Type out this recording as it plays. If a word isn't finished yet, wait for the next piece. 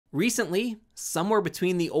Recently, somewhere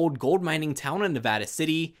between the old gold mining town of Nevada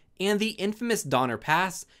City and the infamous Donner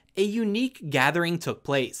Pass, a unique gathering took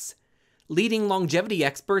place. Leading longevity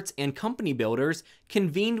experts and company builders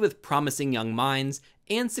convened with promising young minds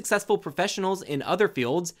and successful professionals in other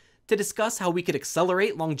fields to discuss how we could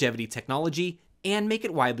accelerate longevity technology and make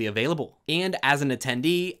it widely available. And as an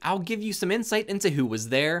attendee, I'll give you some insight into who was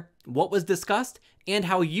there, what was discussed, and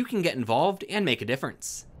how you can get involved and make a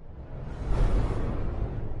difference.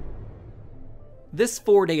 This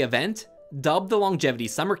 4-day event, dubbed the Longevity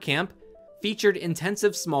Summer Camp, featured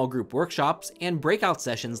intensive small group workshops and breakout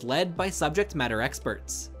sessions led by subject matter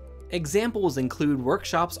experts. Examples include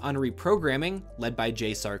workshops on reprogramming, led by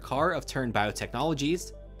Sarkar of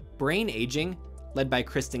Biotechnologies, brain aging, led by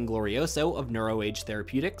Christin Glorioso of NeuroAge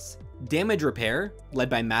Therapeutics, damage repair, led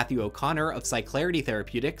by Matthew O'Connor of Cyclarity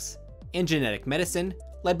Therapeutics, and genetic medicine,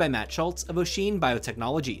 led by Scholz of Oisin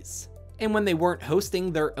Biotechnologies. And when they weren't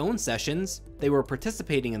hosting their own sessions, they were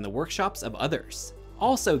participating in the workshops of others.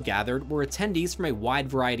 Also gathered were attendees from a wide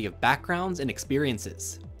variety of backgrounds and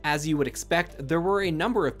experiences. As you would expect, there were a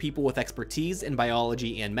number of people with expertise in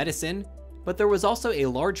biology and medicine, but there was also a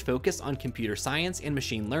large focus on computer science and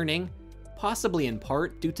machine learning, possibly in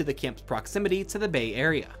part due to the camp's proximity to the Bay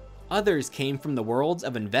Area. Others came from the worlds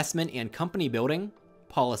of investment and company building,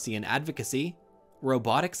 policy and advocacy,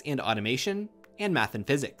 robotics and automation, and math and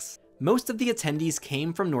physics. Most of the attendees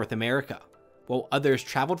came from North America, while others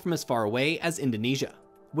traveled from as far away as Indonesia.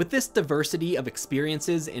 With this diversity of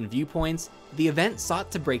experiences and viewpoints, the event sought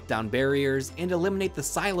to break down barriers and eliminate the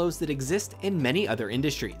silos that exist in many other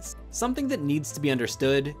industries. Something that needs to be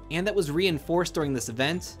understood, and that was reinforced during this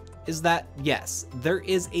event, is that yes, there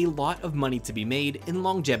is a lot of money to be made in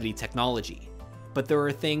longevity technology, but there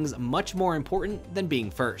are things much more important than being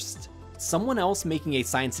first. Someone else making a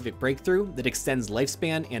scientific breakthrough that extends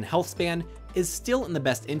lifespan and health span is still in the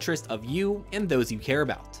best interest of you and those you care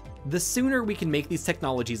about. The sooner we can make these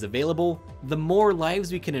technologies available, the more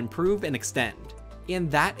lives we can improve and extend,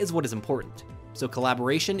 and that is what is important, so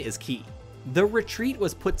collaboration is key. The retreat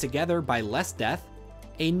was put together by Less Death,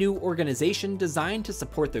 a new organization designed to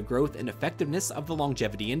support the growth and effectiveness of the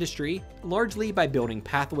longevity industry, largely by building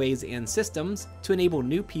pathways and systems to enable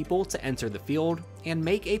new people to enter the field and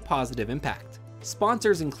make a positive impact.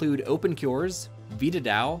 Sponsors include OpenCures,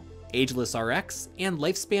 VitaDAO, AgelessRx, and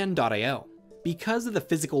Lifespan.io. Because of the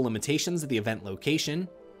physical limitations of the event location,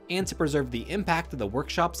 and to preserve the impact of the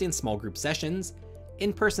workshops and small group sessions,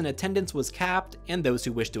 in-person attendance was capped and those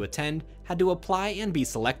who wished to attend had to apply and be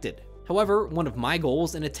selected. However, one of my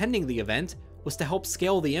goals in attending the event was to help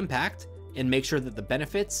scale the impact and make sure that the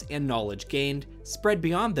benefits and knowledge gained spread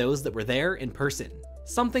beyond those that were there in person.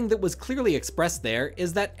 Something that was clearly expressed there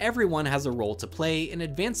is that everyone has a role to play in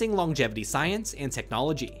advancing longevity science and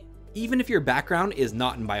technology. Even if your background is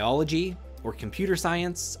not in biology, or computer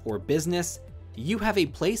science, or business, you have a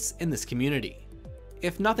place in this community.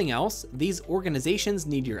 If nothing else, these organizations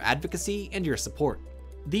need your advocacy and your support.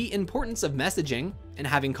 The importance of messaging and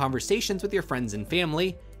having conversations with your friends and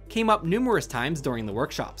family came up numerous times during the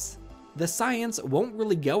workshops. The science won't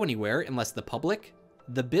really go anywhere unless the public,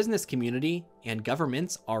 the business community, and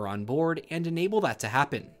governments are on board and enable that to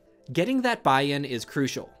happen. Getting that buy-in is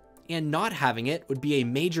crucial, and not having it would be a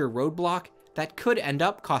major roadblock that could end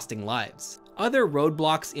up costing lives. Other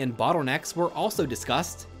roadblocks and bottlenecks were also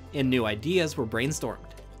discussed, and new ideas were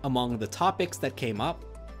brainstormed. Among the topics that came up,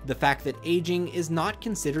 the fact that aging is not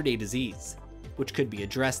considered a disease, which could be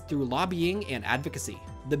addressed through lobbying and advocacy.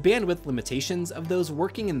 The bandwidth limitations of those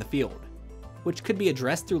working in the field, which could be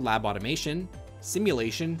addressed through lab automation,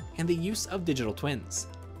 simulation, and the use of digital twins.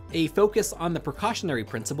 A focus on the precautionary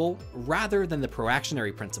principle rather than the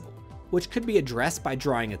proactionary principle, which could be addressed by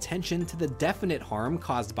drawing attention to the definite harm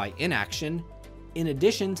caused by inaction, in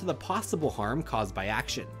addition to the possible harm caused by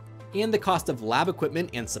action. And the cost of lab equipment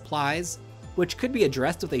and supplies, which could be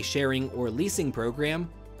addressed with a sharing or leasing program,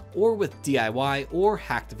 or with DIY or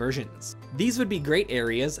hacked versions. These would be great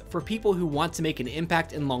areas for people who want to make an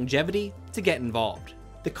impact in longevity to get involved.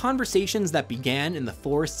 The conversations that began in the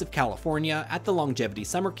forests of California at the Longevity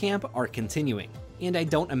Summer Camp are continuing, and I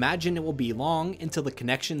don't imagine it will be long until the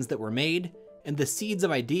connections that were made and the seeds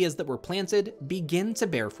of ideas that were planted begin to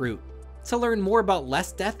bear fruit. To learn more about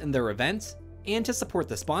Less Death and their events, and to support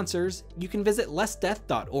the sponsors, you can visit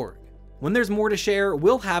lessdeath.org. When there's more to share,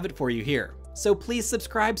 we'll have it for you here, so please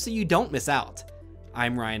subscribe so you don't miss out.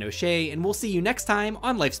 I'm Ryan O'Shea, and we'll see you next time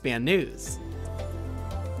on Lifespan News.